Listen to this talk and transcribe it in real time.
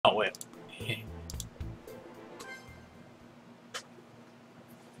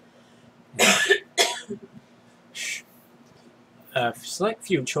A select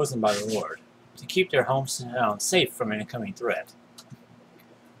few chosen by the Lord to keep their hometown safe from an incoming threat.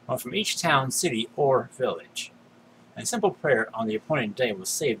 One from each town, city, or village. A simple prayer on the appointed day will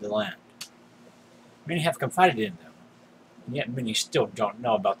save the land. Many have confided in them, and yet many still don't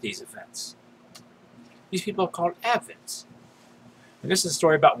know about these events. These people are called Advents. And this is a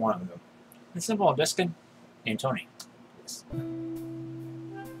story about one of them. A simple Discan named Tony. Yes.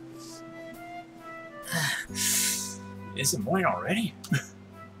 Is it morning already?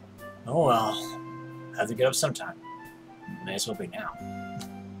 Oh well. Have to get up sometime. May as well be now.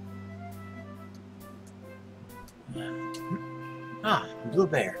 Ah, Blue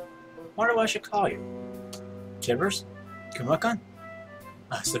Bear. Wonder what I should call you. Tibbers? Kumukan?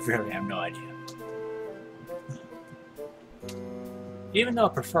 I severely have no idea. Even though I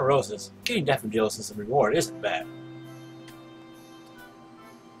prefer roses, getting daffodils as a reward isn't bad.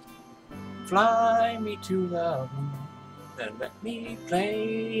 Fly me to the moon, and let me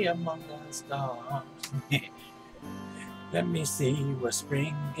play among the stars. Let me see what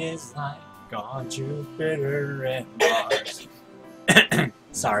spring is like on Jupiter and Mars.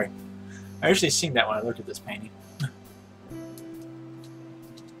 Sorry. I usually sing that when I look at this painting.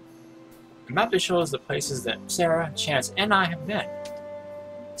 The map that shows the places that Sarah, Chance, and I have been.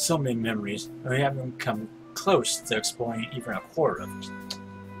 So many memories, and we haven't come close to exploring even a quarter of it.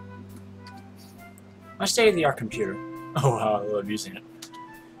 My state-of-the-art computer, oh how I love using it,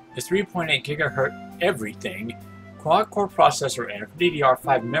 is 3.8 GHz everything, quad-core processor, and a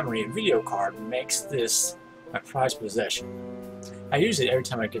DDR5 memory and video card makes this my prized possession. I use it every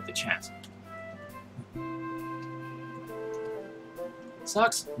time I get the chance.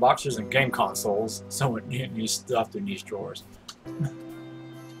 Socks, boxers, and game consoles, somewhat neatly stuffed in these drawers.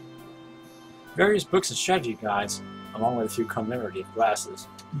 Various books and strategy guides, along with a few commemorative glasses.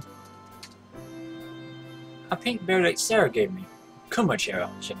 A pink bear that Sarah gave me. Kumachero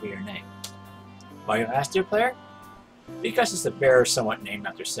should be her name. Why you ask, dear player? Because it's a bear somewhat named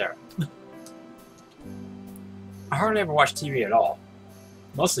after Sarah. I hardly ever watch TV at all.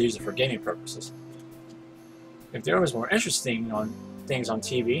 Mostly use it for gaming purposes. If there was more interesting things on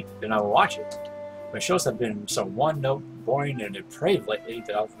TV, then I will watch it. But shows have been so one-note, boring, and depraved lately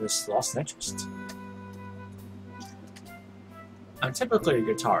that I've just lost interest. I'm typically a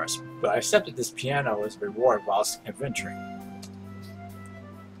guitarist, but I accepted this piano as a reward whilst adventuring.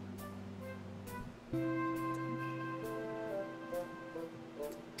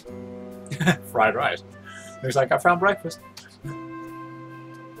 Fried rice. Looks like I found breakfast.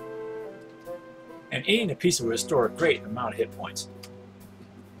 And eating a pizza will restore a great amount of hit points.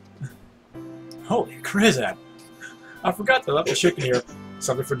 Holy Krizab! I forgot to left the chicken here.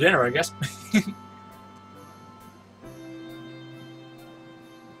 Something for dinner, I guess.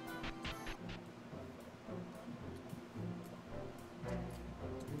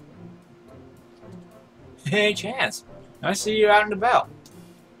 Hey, Chance. I see you out and about.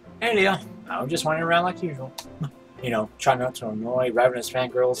 Hey, Leo. I was just wandering around like usual. You know, try not to annoy ravenous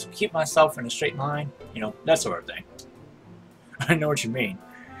fangirls, keep myself in a straight line, you know, that sort of thing. I know what you mean.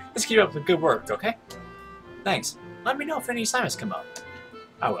 Let's keep up the good work, okay? Thanks. Let me know if any assignments come up.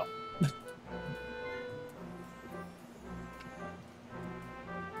 I will.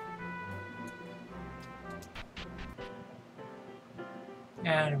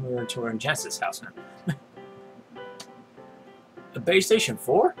 And we're touring Chance's house now. A base station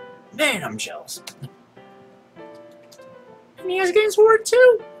 4? Man, I'm jealous. And he has games for it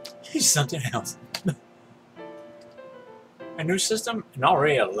too! He's something else. A new system and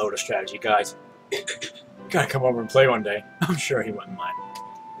already a load of strategy guides. Gotta come over and play one day. I'm sure he wouldn't mind.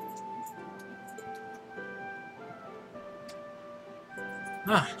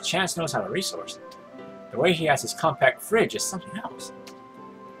 Ah, Chance knows how to resource. The way he has his compact fridge is something else.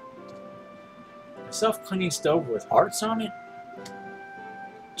 A self-cleaning stove with hearts on it?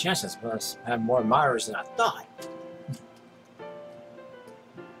 Chance must have more admirers than I thought.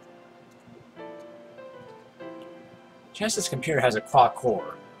 Chance's computer has a quad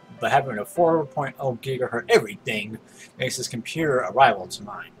core, but having a 4.0 GHz everything makes his computer a rival to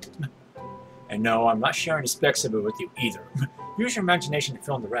mine. And no, I'm not sharing the specs of it with you either. Use your imagination to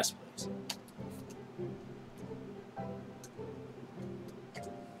fill in the rest, please.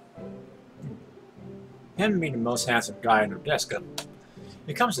 Him being the most handsome guy in Odesca,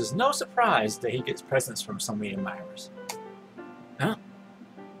 it comes as no surprise that he gets presents from so many admirers. Huh?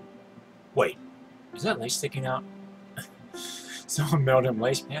 Wait, is that lace sticking out? Someone mailed him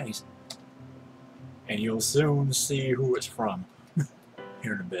lace panties. And you'll soon see who it's from.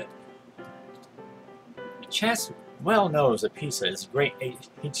 Here in a bit. Chance well knows that pizza is a great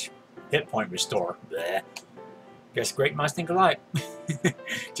hit point restore. Bleh. Guess great minds think alike.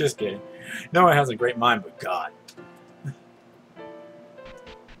 Just kidding. No one has a great mind but God.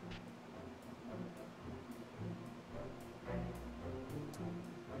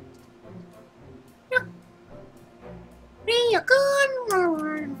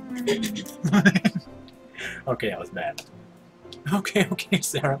 Okay, that was bad. Okay,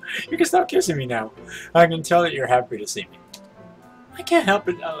 Sarah. You can stop kissing me now. I can tell that you're happy to see me. I can't help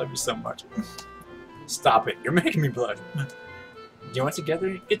it. I love you so much. Stop it. You're making me blush. Do you want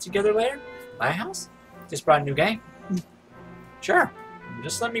to get together later? My house? Just brought a new gang? Sure.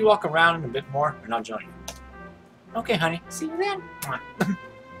 Just let me walk around a bit more and I'll join you. Okay, honey. See you then.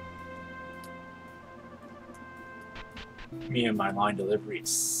 Me and my line delivery is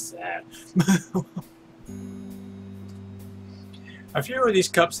sad. A few of these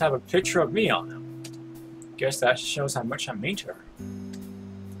cups have a picture of me on them. Guess that shows how much I mean to her.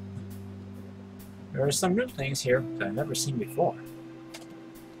 There are some new things here that I've never seen before.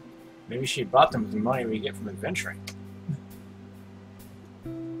 Maybe she bought them with the money we get from adventuring.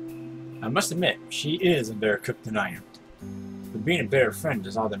 I must admit, she is a better cook than I am. But being a better friend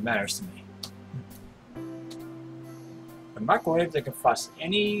is all that matters to me. A microwave that can frost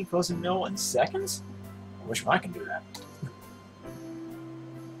any frozen meal in seconds? I wish I can do that.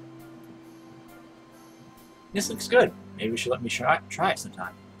 This looks good. Maybe you should let me try it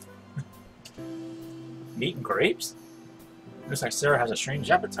sometime. Meat and grapes? Looks like Sarah has a strange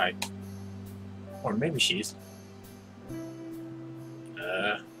appetite. Or maybe she's...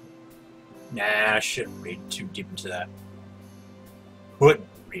 Nah, I shouldn't read too deep into that. Wouldn't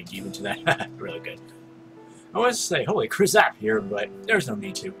read deep into that. Really good. I was to say, holy crap here, but there's no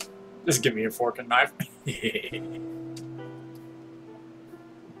need to. Just give me a fork and knife.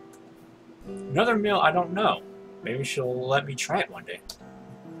 Another meal I don't know. Maybe she'll let me try it one day.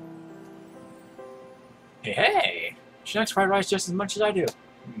 Hey! She likes fried rice just as much as I do.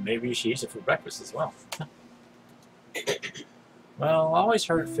 Maybe she eats it for breakfast as well. Well, I always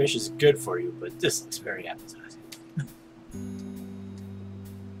heard fish is good for you, but this looks very appetizing.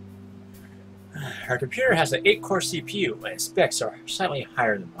 Her computer has an 8-core CPU, and its specs are slightly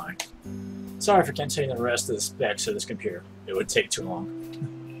higher than mine. Sorry for continuing the rest of the specs of this computer. It would take too long.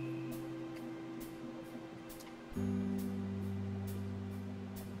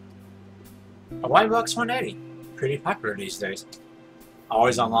 A Ybox 180. Pretty popular these days.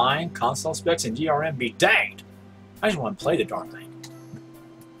 Always online, console specs, and DRM be danged. I just want to play the darn thing.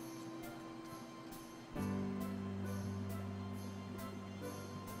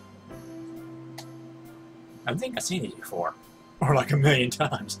 I think I've seen these before. Or like a million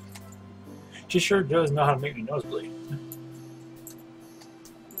times. She sure does know how to make me nosebleed.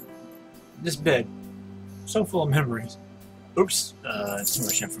 This bed, so full of memories. Oops, too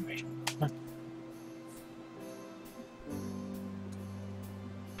much information.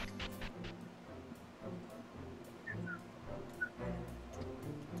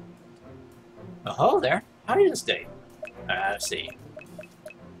 Oh, hello there. How are you this day? Let's see.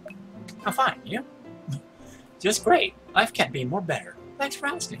 I'm fine, you? Just great. Life can't be more better. Thanks for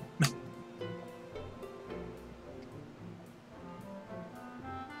asking.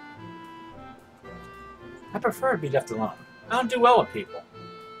 I prefer to be left alone. I don't do well with people.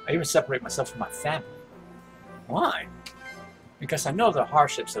 I even separate myself from my family. Why? Because I know the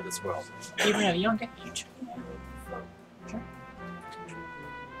hardships of this world, even at a young age. Sure.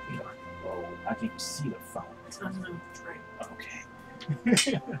 Oh, I can see the phone.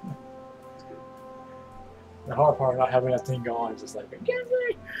 Okay. The hard part of not having that thing going is just like, I can't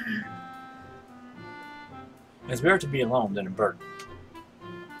wait. It's better to be alone than a burden.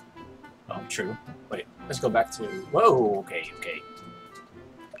 Oh, true. Wait, let's go back to... Whoa, okay.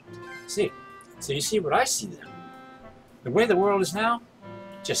 See. So you see what I see then. The way the world is now,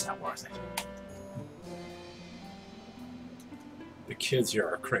 just not worth it. The kids here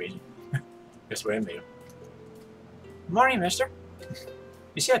are crazy. That's what I made them. Morning, mister.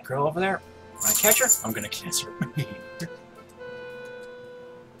 You see that girl over there? When I catch her, I'm gonna kiss her.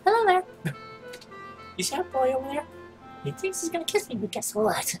 Hello there. You see that boy over there? He thinks he's gonna kiss me, but guess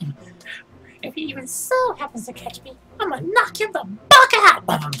what? If he even so happens to catch me, I'm gonna knock him the fuck out!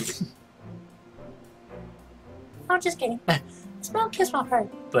 Oh, just kidding. A small kiss won't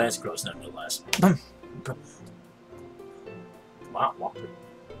hurt. But it's gross nonetheless. Wow, Walker.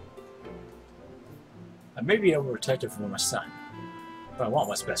 I may be overprotective for my son, but I want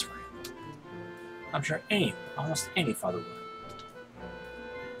what's best for him. I'm sure almost any father would.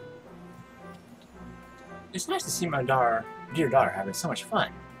 It's nice to see my dear daughter having so much fun.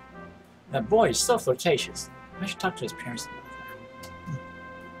 That boy is so flirtatious. I should talk to his parents about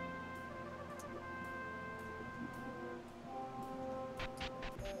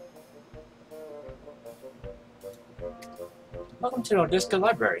Welcome to the Disco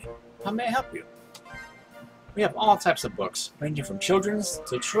Library. How may I help you? We have all types of books, ranging from children's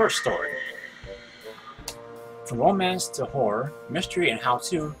to short story. From romance to horror, mystery and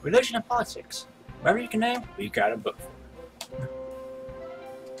how-to, religion and politics. Whatever you can name, we've got a book for.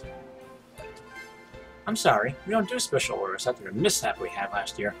 I'm sorry, we don't do special orders after the mishap we had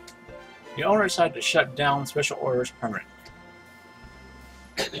last year. The owner decided to shut down special orders permanently.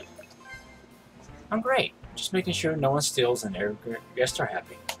 I'm great, just making sure no one steals and their guests are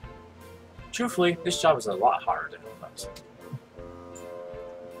happy. Truthfully, this job is a lot harder than it looks.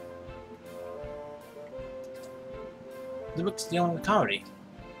 The book's dealing with comedy.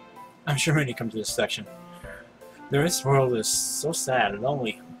 I'm sure many come to this section. This world is so sad and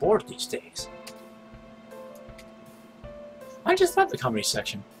lonely, bored these days. I just love the comedy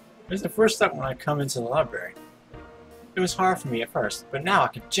section. It's the first step when I come into the library. It was hard for me at first, but now I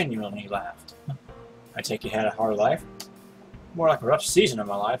can genuinely laugh. I take it had a hard life. More like a rough season of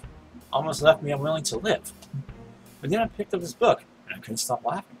my life. Almost left me unwilling to live. But then I picked up this book, and I couldn't stop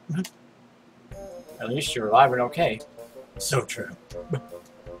laughing. At least you're alive and okay. So true.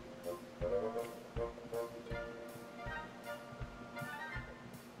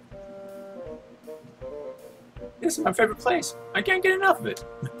 This is my favorite place. I can't get enough of it.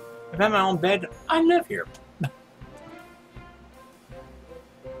 If I have my own bed, I live here.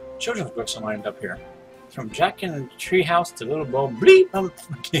 Children's books are lined up here. From Jack in the Treehouse to Little Bo Bleep. That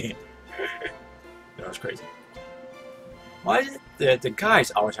was crazy. Why is it the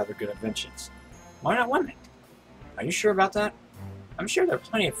guys always have the good inventions? Why not women? Are you sure about that? I'm sure there are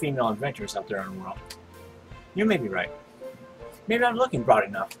plenty of female inventors out there in the world. You may be right. Maybe I'm looking broad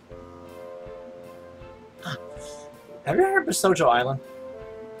enough. Huh. Have you heard of Sojo Island?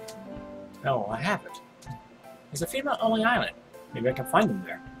 No, I haven't. It's a female-only island. Maybe I can find them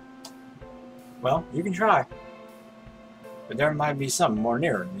there. Well, you can try. But there might be some more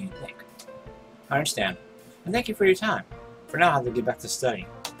nearer than you think. I understand. And thank you for your time. For now, I have to get back to studying.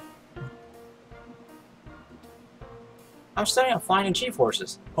 I'm studying on flying and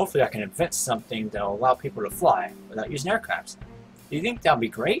G-forces. Hopefully I can invent something that will allow people to fly without using aircrafts. Do you think that would be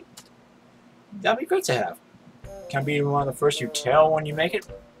great? That would be great to have. Can I be one of the first you tell when you make it?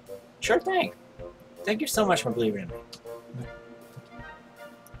 Sure thing. Thank you so much for believing in me.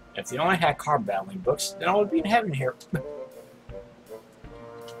 If they only had car battling books, then I would be in heaven here.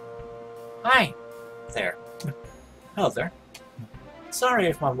 Hi. There. Hello there. Sorry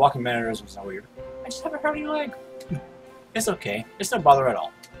if my walking manners was weird. I just haven't hurt your leg. It's okay. It's no bother at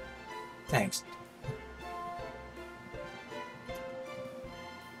all. Thanks.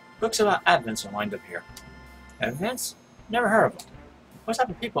 Books about Advents are lined up here. Advents? Never heard of them. What type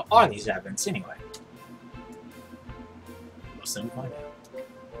of people are these Advents anyway? We'll soon find out.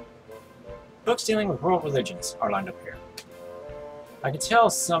 Books dealing with world religions are lined up here. I can tell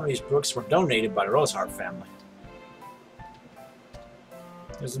some of these books were donated by the Rosehart family.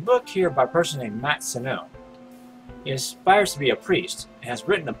 There's a book here by a person named Matt Sano. He aspires to be a priest and has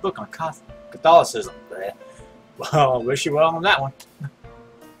written a book on Catholicism. Well, I wish you well on that one.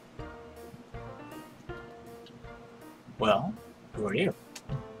 Well, who are you?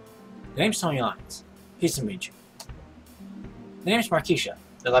 The name's Tony Lyons. Pleased to meet you. The name's Markeisha,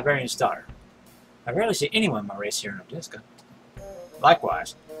 the librarian's daughter. I rarely see anyone my race here in Odisca.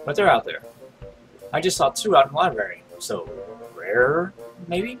 Likewise, but they're out there. I just saw two out in the library, so rare,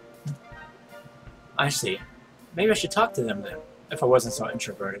 maybe? I see. Maybe I should talk to them then, if I wasn't so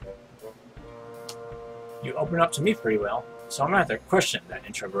introverted. You open up to me pretty well, so I'm gonna have to question that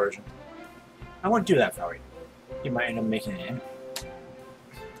introversion. I won't do that for you. You might end up making an enemy.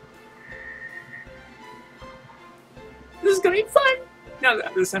 This is gonna be fun! Now that I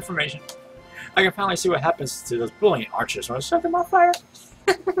have this information, I can finally see what happens to those bullying archers when I set them on fire.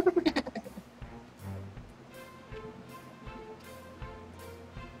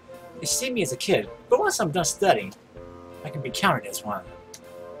 They see me as a kid, but once I'm done studying, I can be counted as one of them.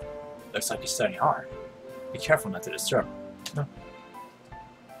 Looks like you're studying hard. Be careful not to disturb them.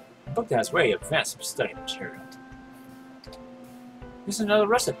 A book that has very advanced study material. Here's another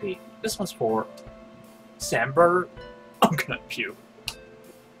recipe. This one's for Samburger. I'm gonna puke.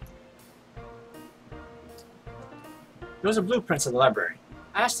 Those are blueprints of the library.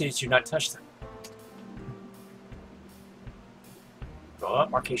 I asked you to not touch them. Go up,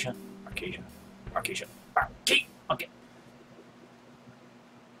 Markeisha. Markeisha. Markeisha. Markeisha. Okay.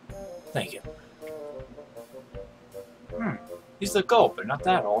 Thank you. These look old, but not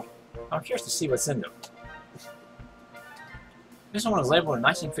that old. I'm curious to see what's in them. This one was labeled in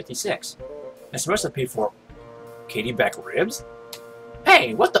 1956. It's a recipe for Katie back ribs?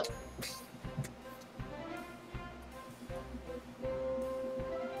 Hey, what the?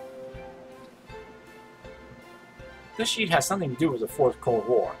 This sheet has something to do with the Fourth Cold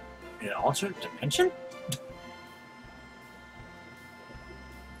War. In an alternate dimension?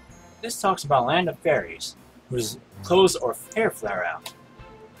 This talks about land of fairies, whose clothes or hair flare out.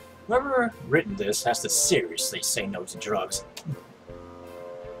 Whoever written this has to seriously say no to drugs.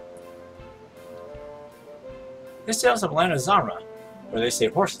 This tells of land of Zara, where they say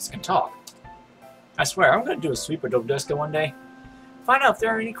horses can talk. I swear, I'm gonna do a sweep of Dobdeska one day. Find out if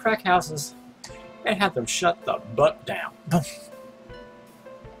there are any crack houses, and have them shut the butt down.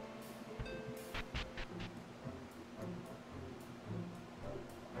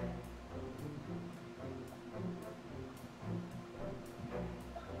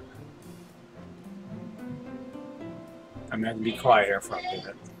 I'm gonna have to be quiet here for a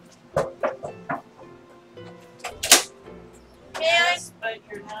minute. Yes, but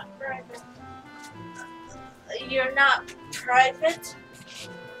you're not private. You're not private?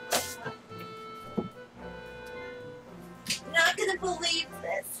 You're not gonna believe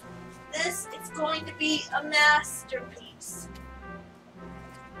this. This is going to be a masterpiece.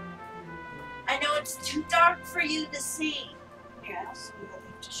 I know it's too dark for you to see. Yes, we will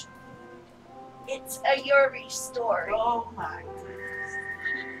need to show. It's a Yuri story. Oh my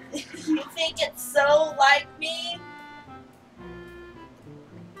goodness. You think it's so like me?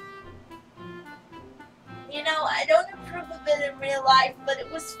 You know, I don't approve of it in real life, but it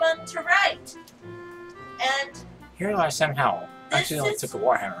was fun to write. And Here lies Sam Howell. This Actually, only is- took a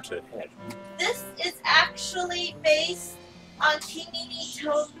warhammer to the head. this is actually based on Kimi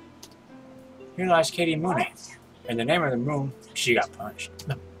to Here lies Katie Mooney. In the name of the moon, she got punched.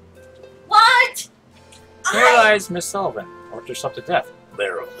 What? Here lies Miss Sullivan, worked herself to death,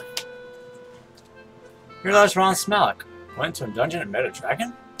 literally. Here lies Ron Smallick, went to a dungeon and met a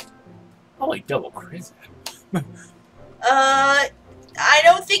dragon? Holy double crazy. I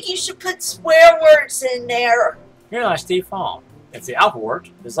don't think you should put swear words in there. Here lies Steve Fong. If the alpha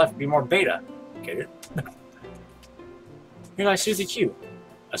worked, his life would be more beta. Get it? Here lies Susie Q,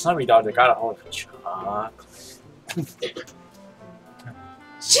 a zombie dog that got a hold of chocolate.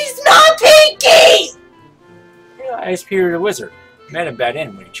 She's not Pinky! Here lies Peter the Wizard, met a bad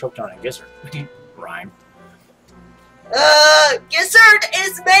end when he choked on a gizzard. Rhyme. Gizzard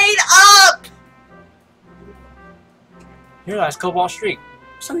is made up! Here lies Cobalt Street.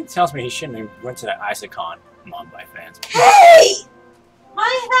 Something tells me he shouldn't have went to that Isacon, mom by fans. Hey!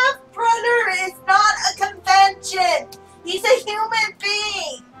 My half-brother is not a convention! He's a human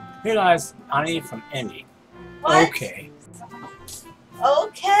being! Here lies Ani from Indy. What? Okay.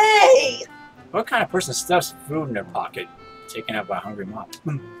 Okay! What kind of person stuffs food in their pocket, taken out by a hungry mob?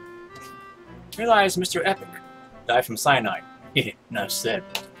 Here lies Mr. Epic, died from cyanide. Enough said.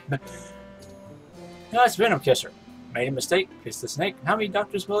 Here lies Venom Kisser. Made a mistake, kissed the snake. How many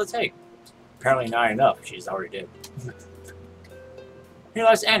doctors will it take? Apparently not enough. She's already dead. Here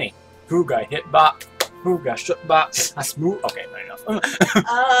lies Annie. Who got hit bop? Who got shook bop? I smooth. Okay, not enough.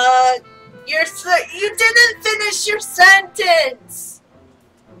 You didn't finish your sentence!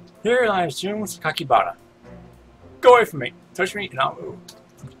 Here lies Jun's Kakibara. Go away from me. Touch me and I'll move.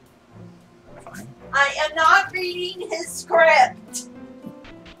 Fine. I am not reading his script.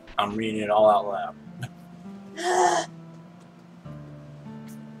 I'm reading it all out loud.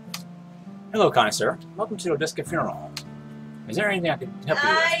 Hello, kind sir. Welcome to the Odisca Funeral Home. Is there anything I can help you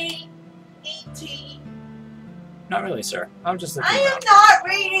with? I-E-T. Not really, sir. I'm just looking I am around. not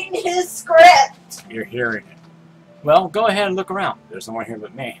reading his script. You're hearing it. Well, go ahead and look around. There's no one here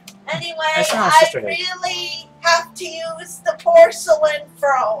but me. Anyway, That's not I sisterhood. really have to use the porcelain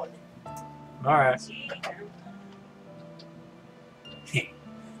throne. Alright.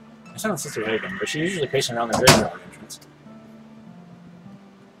 It's not Sister Hagen, but she's usually pacing around the graveyard entrance.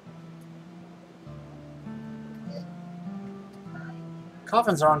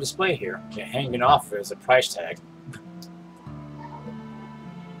 Coffins are on display here, yet hanging off is a price tag.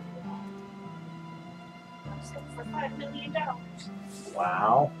 For $5 million.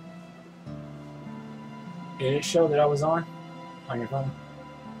 Wow. Did it show that I was on your phone?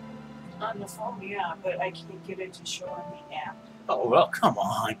 On the phone, yeah, but I can't get it to show on the app. Oh, well, come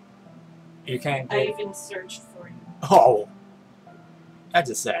on. You can't I get... even searched for you. Oh. That's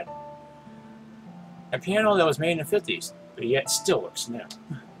just sad. A piano that was made in the 50s, but yet still looks new.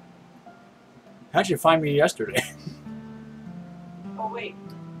 How'd you find me yesterday? Oh, wait.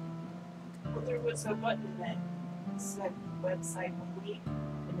 Well, there was a button that said website only,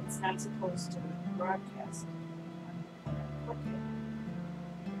 and it's not supposed to broadcast. Okay.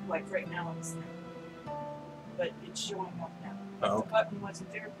 Like right now it's there. But it's showing up now. Oh. The button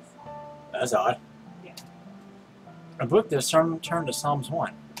wasn't there before. That's odd. Yeah. A book this term turned to Psalms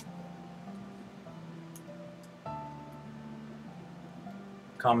 1.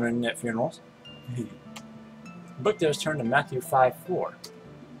 Common at funerals. The book there is turned to Matthew 5:4.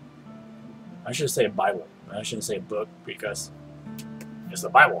 I should say a Bible. I shouldn't say a book because it's the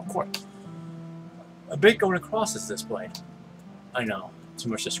Bible, of course. A big golden cross is displayed. I know, too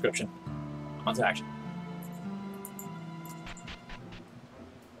much description. On to action.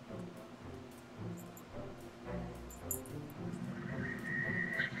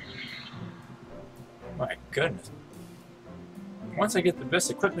 My goodness. Once I get the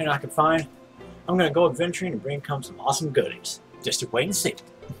best equipment I can find, I'm gonna go adventuring and bring home some awesome goodies. Just to wait and see.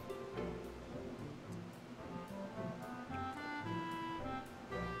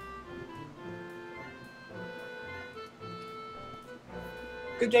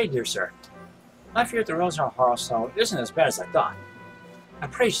 Good day, dear sir. Life here at the Rosenhart household isn't as bad as I thought. I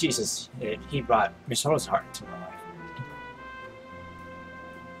praise Jesus that he brought Miss Rosenhart into my life.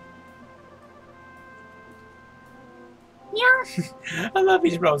 Yeah. I love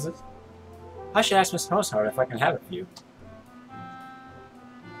these roses. I should ask Miss Rosenhart if I can have a few.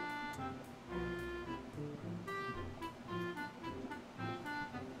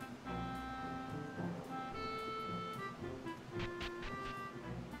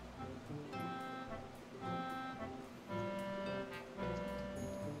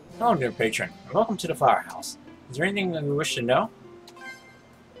 Hello, dear patron, and welcome to the flower house. Is there anything that you wish to know?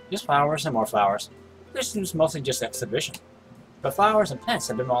 Just flowers and more flowers. This is mostly just exhibition. But flowers and plants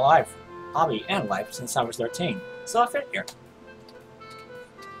have been my life, hobby and life since I was 13, so I fit here.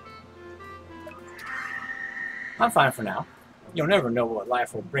 I'm fine for now. You'll never know what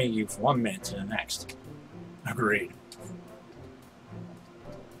life will bring you from one minute to the next. Agreed.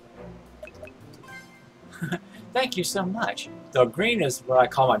 Thank you so much. Though green is what I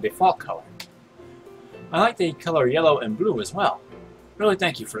call my default color. I like the color yellow and blue as well. Really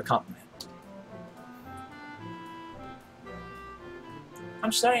thank you for the compliment.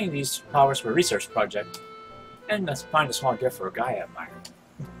 I'm studying these flowers for a research project, and let's find a small gift for a guy I admire.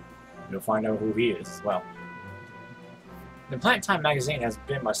 You'll find out who he is as well. The Plant Time magazine has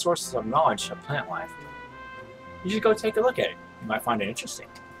been my source of knowledge of plant life. You should go take a look at it. You might find it interesting.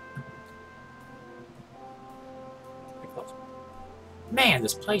 Man,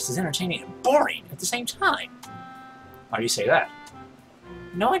 this place is entertaining and boring at the same time. Why do you say that?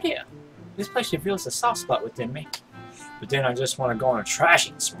 No idea. This place reveals a soft spot within me. But then I just want to go on a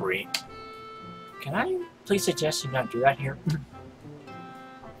trashing spree. Can I please suggest you not do that here?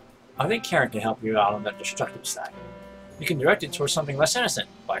 I think Karen can help you out on that destructive side. You can direct it towards something less innocent,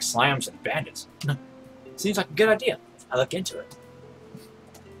 like slams and bandits. Seems like a good idea. I'll look into it.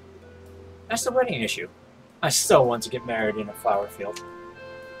 That's the wedding issue. I still want to get married in a flower field.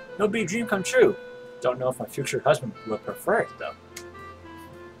 It'll be a dream come true. Don't know if my future husband would prefer it, though.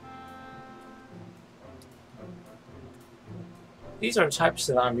 These are the types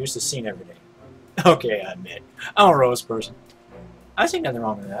that I'm used to seeing every day. Okay, I admit, I'm a rose person. I see nothing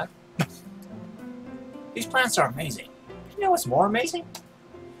wrong with that. These plants are amazing. You know what's more amazing?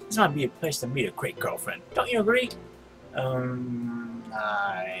 This might be a place to meet a great girlfriend. Don't you agree?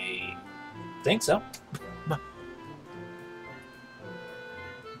 I think so.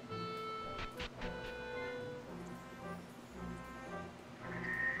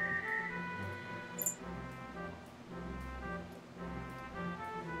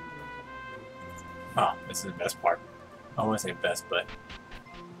 Oh, this is the best part. I want to say best, but...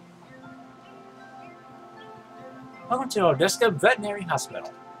 Welcome to Odessa Veterinary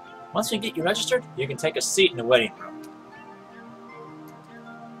Hospital. Once we get you registered, you can take a seat in the waiting room.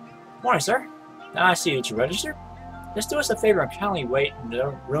 Morning, sir. Now I see that you're registered. Just do us a favor and kindly wait in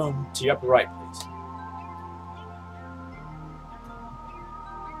the room to your upper right, please.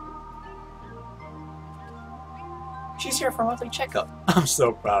 She's here for a monthly checkup. I'm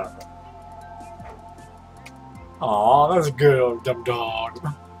so proud of her. Aw, that's a good old dumb dog.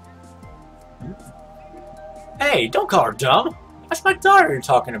 Hey, don't call her dumb. That's my daughter you're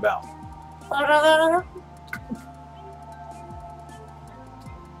talking about.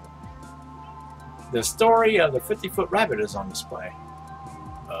 The story of the 50-foot rabbit is on display.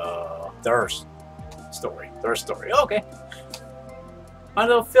 Their story. Okay. My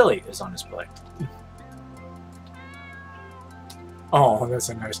little filly is on display. Oh, that's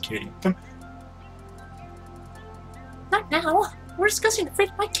a nice kitty. Not now. We're discussing the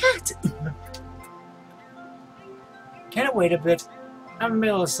fate of my cat. Can it wait a bit? I'm in the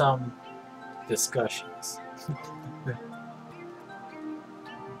middle of some discussions.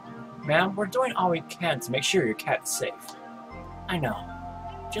 Ma'am, we're doing all we can to make sure your cat's safe. I know.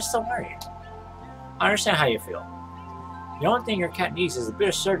 Just don't worry. I understand how you feel. The only thing your cat needs is a bit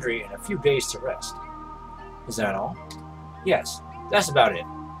of surgery and a few days to rest. Is that all? Yes. That's about it.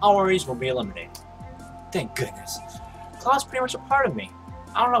 All worries will be eliminated. Thank goodness. Claw's pretty much a part of me.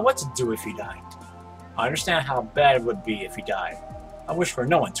 I don't know what to do if he died. I understand how bad it would be if he died. I wish for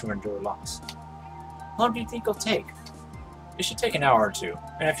no one to endure loss. How long do you think it'll take? It should take an hour or two,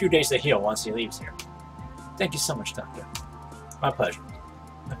 and a few days to heal once he leaves here. Thank you so much, Doctor. My pleasure.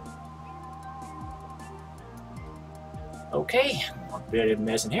 Okay, one bit of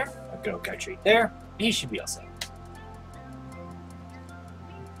medicine here, a good old treat there, and he should be all set.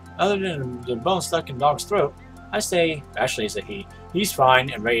 Other than the bone stuck in the dog's throat, I say, actually it's a he, he's fine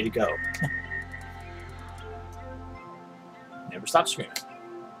and ready to go. Never stop screaming.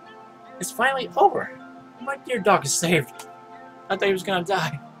 It's finally over. My dear dog is saved. I thought he was gonna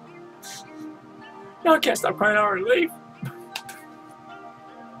die. No, I can't stop crying out of relief.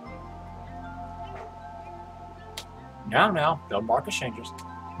 Now, don't bark at strangers.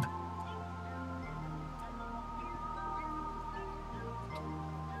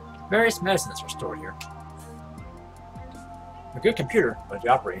 Various medicines are stored here. A good computer, but the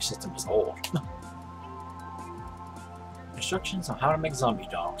operating system is old. Instructions on how to make zombie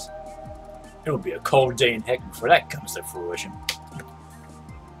dogs. It will be a cold day in heck before that comes to fruition.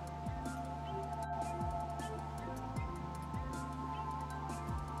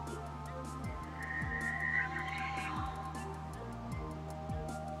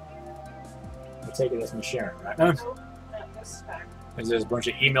 I take it as me sharing, right? Nope, not this time. There's a bunch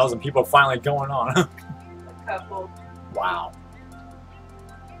of emails and people finally going on. A couple. Wow.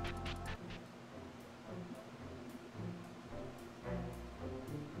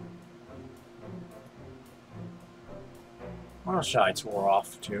 What else should I tour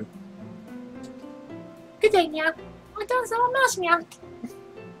off to? Good day, meow. I don't know a mouse, meow.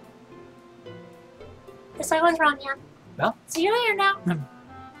 Guess I was wrong, meow. Well? See you later now.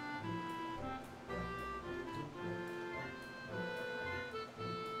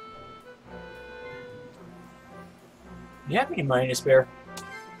 You have any money to spare?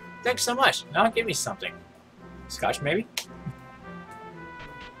 Thanks so much. Now give me something. Scotch, maybe?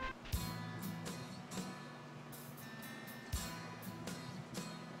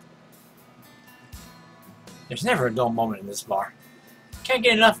 There's never a dull moment in this bar. Can't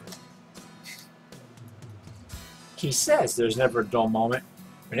get enough. He says there's never a dull moment,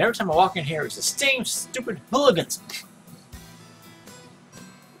 but every time I walk in here, it's the same stupid hooligans.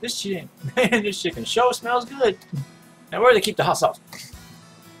 This chicken show smells good. Now where do they keep the hot sauce?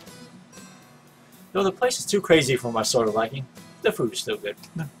 Though the place is too crazy for my sort of liking, the food is still good.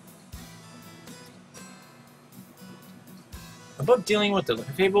 A book dealing with the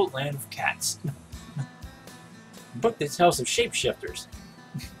fabled land of cats. A book that tells of shapeshifters.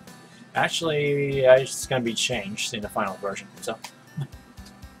 Actually, it's going to be changed in the final version, so. It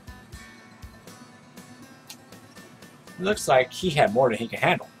looks like he had more than he can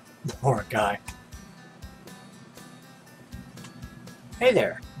handle. Poor guy. Hey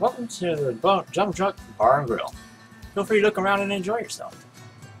there, welcome to the Jump Truck Bar and Grill. Feel free to look around and enjoy yourself.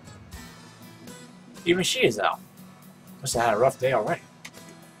 Even she is out. Must have had a rough day already.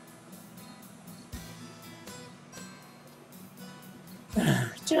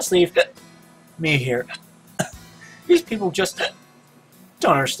 Just leave me here. These people just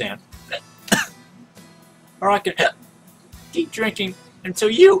don't understand. Or I can keep drinking until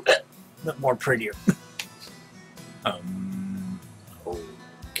you look more prettier.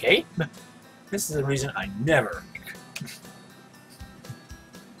 Okay. This is the reason I never.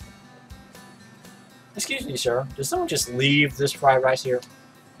 Excuse me, sir. Did someone just leave this fried rice here?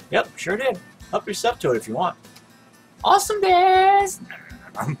 Yep, sure did. Help yourself to it if you want. Awesome, Biz!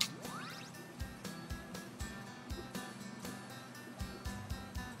 I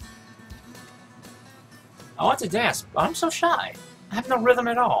want to dance, but I'm so shy. I have no rhythm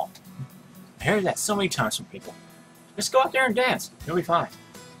at all. I heard that so many times from people. Just go out there and dance. You'll be fine.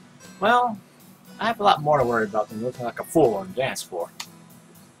 Well, I have a lot more to worry about than looking like a fool on the dance floor.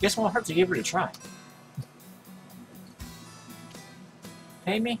 Guess it won't hurt to give it a try.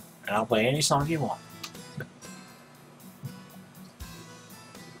 Pay me, and I'll play any song you want.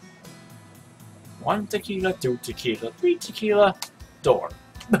 One tequila, two tequila, three tequila, door.